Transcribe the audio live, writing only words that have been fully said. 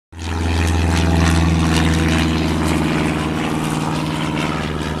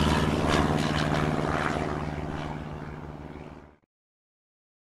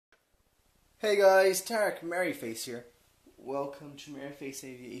Hey guys, Tarek Merryface here. Welcome to Merryface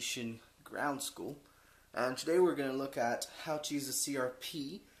Aviation Groundschool. And today we're going to look at how to use the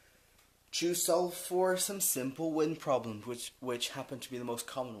CRP to solve for some simple wind problems, which happen to be the most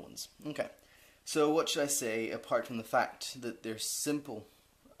common ones. Okay, so what should I say apart from the fact that they're simple?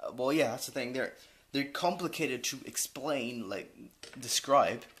 Well, yeah, that's the thing. They're complicated to explain, like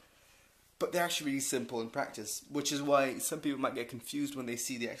describe, but they're actually really simple in practice, which is why some people might get confused when they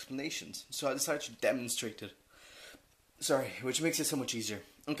see the explanations. So I decided to demonstrate it. Which makes it so much easier.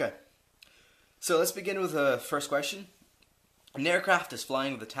 Okay, so let's begin with the first question. An aircraft is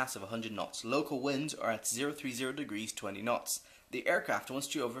flying with a TAS of 100 knots. Local winds are at 030 degrees 20 knots. The aircraft wants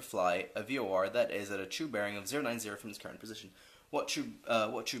to overfly a VOR that is at a true bearing of 090 from its current position. What true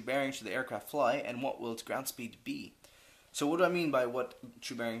bearing should the aircraft fly, and what will its ground speed be? So what do I mean by what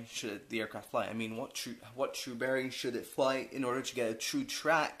true bearing should the aircraft fly? I mean what true bearing should it fly in order to get a true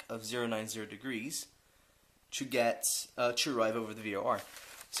track of 090 degrees to arrive over the VOR.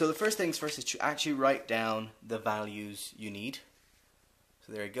 So the first things first is to actually write down the values you need.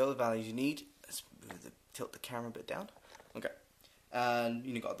 So there you go, the values you need. Let's tilt the camera a bit down. Okay, and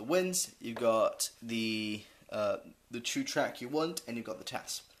you've got the winds, you've got the true track you want, and you've got the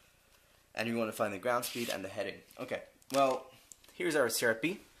TAS. And you want to find the ground speed and the heading. Okay. Well, here's our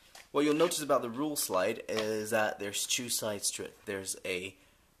CRP. What you'll notice about the rule slide is that there's two sides to it. There's a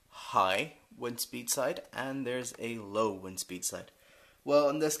high wind speed side and there's a low wind speed side. Well,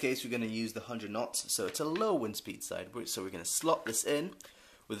 in this case, we're going to use the 100 knots, so it's a low wind speed side. So we're going to slot this in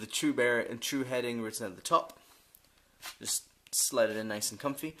with the true bearing and true heading written at the top. Just slide it in nice and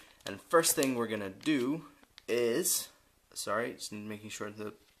comfy. And first thing we're going to do is, just making sure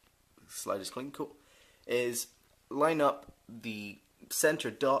the slide is clean, cool, is line up the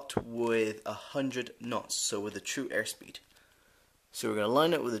center dot with 100 knots, so with a true airspeed. So we're going to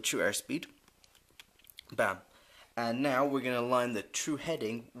line it with a true airspeed. Bam. And now we're going to line the true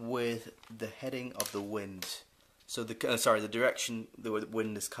heading with the heading of the wind. So the direction the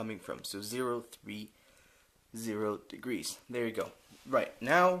wind is coming from. So 030 degrees. There you go. Right,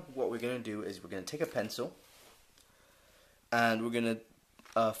 now what we're going to do is we're going to take a pencil and we're going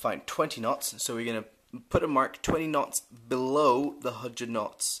to find 20 knots. So we're going to put a mark 20 knots below the 100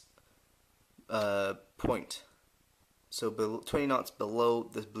 knots point. So 20 knots below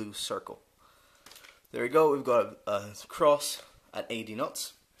the blue circle. There we go, we've got a cross at 80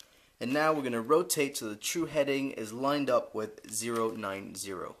 knots. And now we're going to rotate so the true heading is lined up with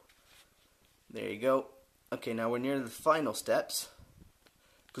 090. There you go. Okay, now we're near the final steps.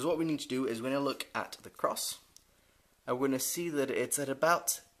 Because what we need to do is we're going to look at the cross. And we're going to see that it's at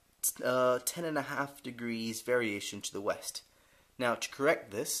about 10.5 degrees variation to the west. Now to correct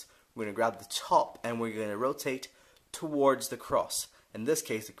this, we're going to grab the top and we're going to rotate towards the cross. In this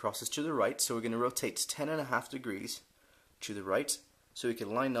case the cross is to the right, so we're going to rotate 10.5 degrees to the right so we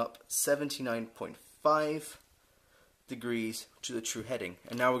can line up 79.5 degrees to the true heading.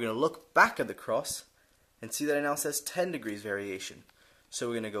 And now we're going to look back at the cross and see that it now says 10 degrees variation. So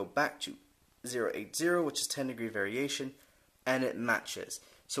we're going to go back to 080, which is 10 degree variation, and it matches.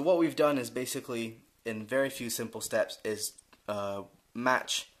 So what we've done is basically, in very few simple steps, is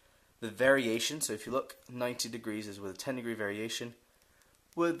match the variation. So if you look, 90 degrees is with a 10 degree variation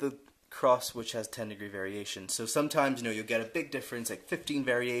with the cross, which has 10 degree variation. So sometimes you'll get a big difference, like 15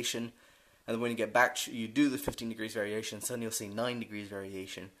 variation, and then when you get back, you do the 15 degrees variation, suddenly you'll see 9 degrees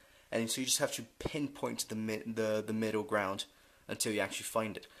variation, and so you just have to pinpoint the middle ground until you actually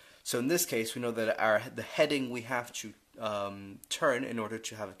find it. So in this case, we know that the heading we have to turn in order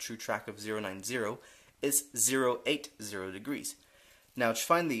to have a true track of 090 is 080 degrees. Now to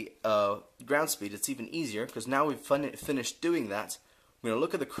find the ground speed, it's even easier, because now we've finished doing that. We're going to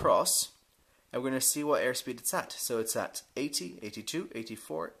look at the cross and we're going to see what airspeed it's at. So it's at 80, 82,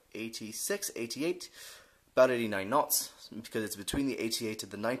 84, 86, 88, about 89 knots, because it's between the 88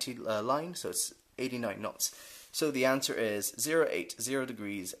 and the 90 line, so it's 89 knots. So the answer is 080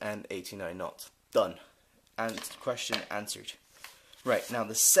 degrees and 89 knots. Done. And question answered. Right, now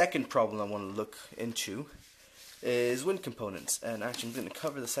the second problem I want to look into is wind components. And actually I'm going to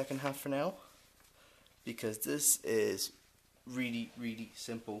cover the second half for now, because this is really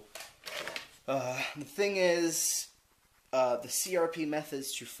simple. The thing is, the CRP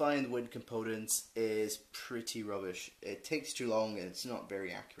methods to find wind components is pretty rubbish. It takes too long and it's not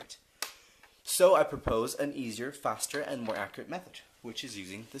very accurate. So I propose an easier, faster, and more accurate method, which is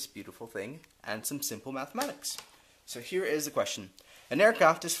using this beautiful thing and some simple mathematics. So here is the question. An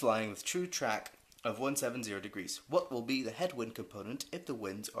aircraft is flying with true track of 170 degrees. What will be the headwind component if the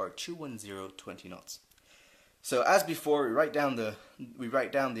winds are 210 20 knots? So as before, we write down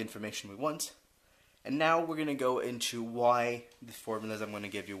the information we want, and now we're going to go into why the formulas I'm going to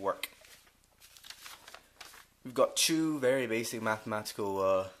give you work. We've got two very basic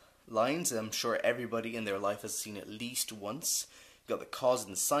mathematical lines. I'm sure everybody in their life has seen at least once. We've got the cos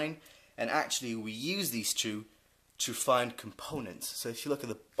and the sine, and actually we use these two to find components. So if you look at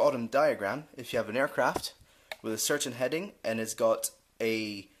the bottom diagram, if you have an aircraft with a certain heading and it's got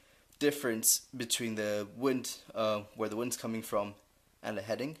a difference between the wind, where the wind's coming from, and the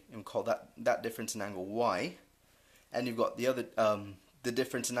heading, and we call that difference an angle y, and you've got the other the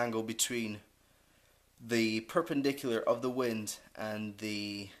difference in angle between the perpendicular of the wind and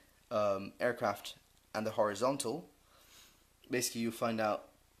the aircraft and the horizontal. Basically, you find out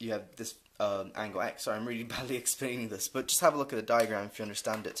you have this angle x. Sorry, I'm really badly explaining this, but just have a look at the diagram if you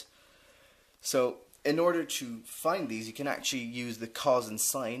understand it. So in order to find these, you can actually use the cos and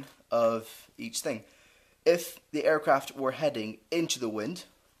sine of each thing. If the aircraft were heading into the wind,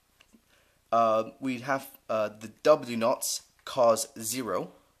 we'd have the W knots cos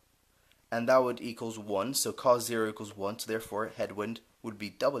 0, and that would equals 1. So cos 0 equals 1, so therefore headwind would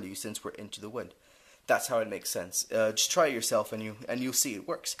be W since we're into the wind. That's how it makes sense. Just try it yourself and you'll see it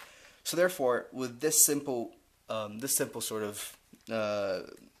works. So therefore, with this simple sort of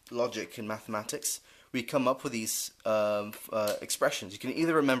logic in mathematics, we come up with these expressions. You can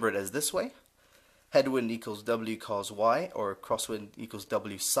either remember it as this way: headwind equals W cos Y, or crosswind equals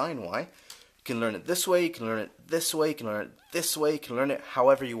W sine Y. You can learn it this way, you can learn it this way, you can learn it this way, you can learn it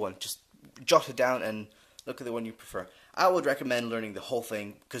however you want. Just jot it down and look at the one you prefer. I would recommend learning the whole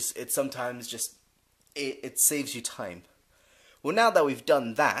thing because it sometimes just it saves you time. Well, now that we've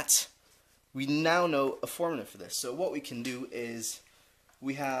done that, we now know a formula for this. So what we can do is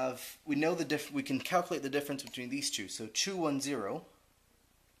we can calculate the difference between these two. So 210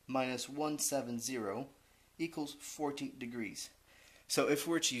 minus 170 equals 40 degrees. So if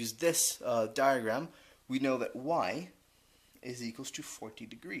we were to use this diagram, we know that y is equals to 40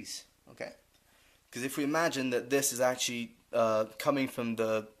 degrees. Okay? Because if we imagine that this is actually coming from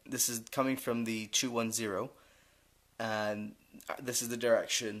the 210, and this is the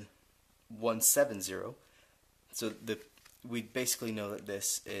direction 170, so we basically know that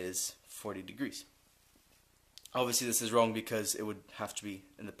this is 40 degrees. Obviously this is wrong because it would have to be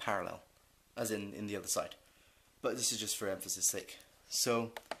in the parallel, as in the other side. But this is just for emphasis sake.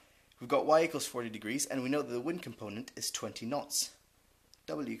 So we've got y equals 40 degrees, and we know that the wind component is 20 knots.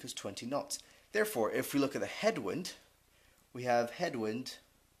 W equals 20 knots. Therefore, if we look at the headwind, we have headwind.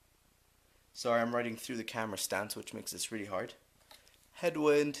 Sorry, I'm writing through the camera stance, which makes this really hard.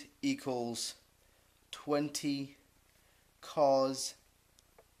 Headwind equals 20 cos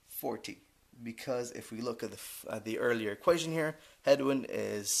 40. Because if we look at the earlier equation here, headwind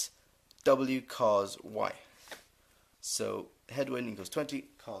is W cos Y. So headwind equals 20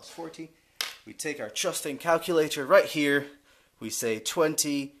 cos 40. We take our trusting calculator right here. We say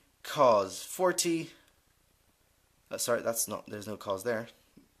 20 cos 40. Sorry, there's no cos there.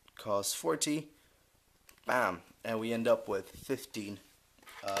 Cos 40. Bam. And we end up with 15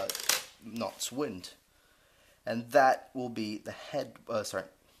 knots wind. And that will be the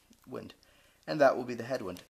wind. And that will be the headwind.